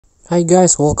Hi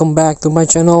guys, welcome back to my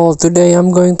channel. Today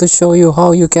I'm going to show you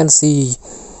how you can see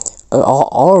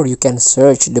or you can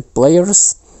search the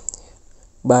players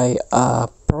by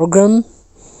program,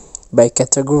 by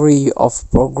category of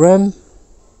program.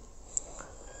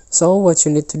 So what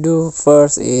you need to do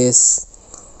first is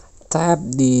tap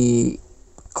the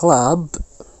club,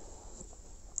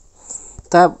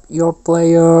 tap your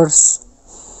players,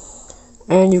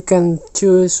 and you can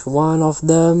choose one of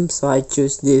them. So I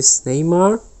choose this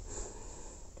Neymar.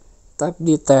 Tap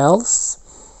details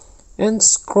and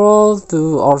scroll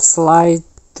to or slide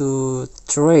to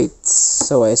traits.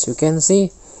 So as you can see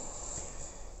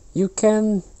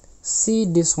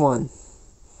this one.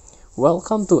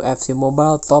 Welcome to FC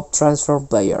Mobile Top Transfer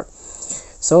Player.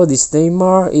 So this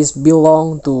Neymar is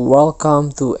belong to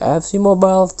welcome to FC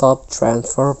Mobile Top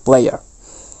Transfer Player.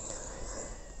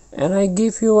 And I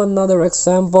give you another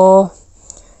example.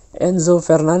 Enzo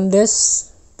Fernandez.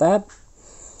 Tap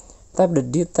the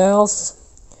details,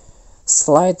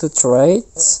 slide to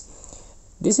traits.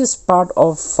 This is part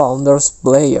of founders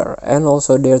player and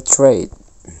also their trade.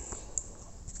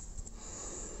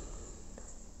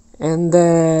 And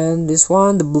then this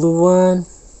one, the blue one,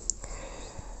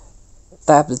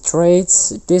 tap the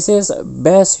traits. This is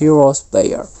best Euros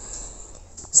player.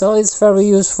 So it's very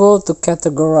useful to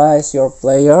categorize your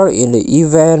player in the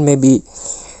event, maybe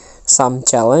some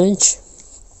challenge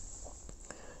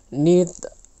need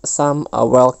some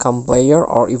welcome player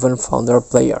or even founder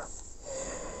player.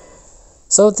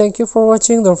 So thank you for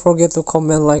watching. Don't forget to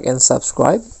comment, like, and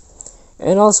subscribe,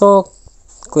 and also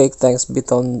click thanks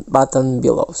button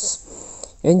below.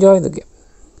 Enjoy the game.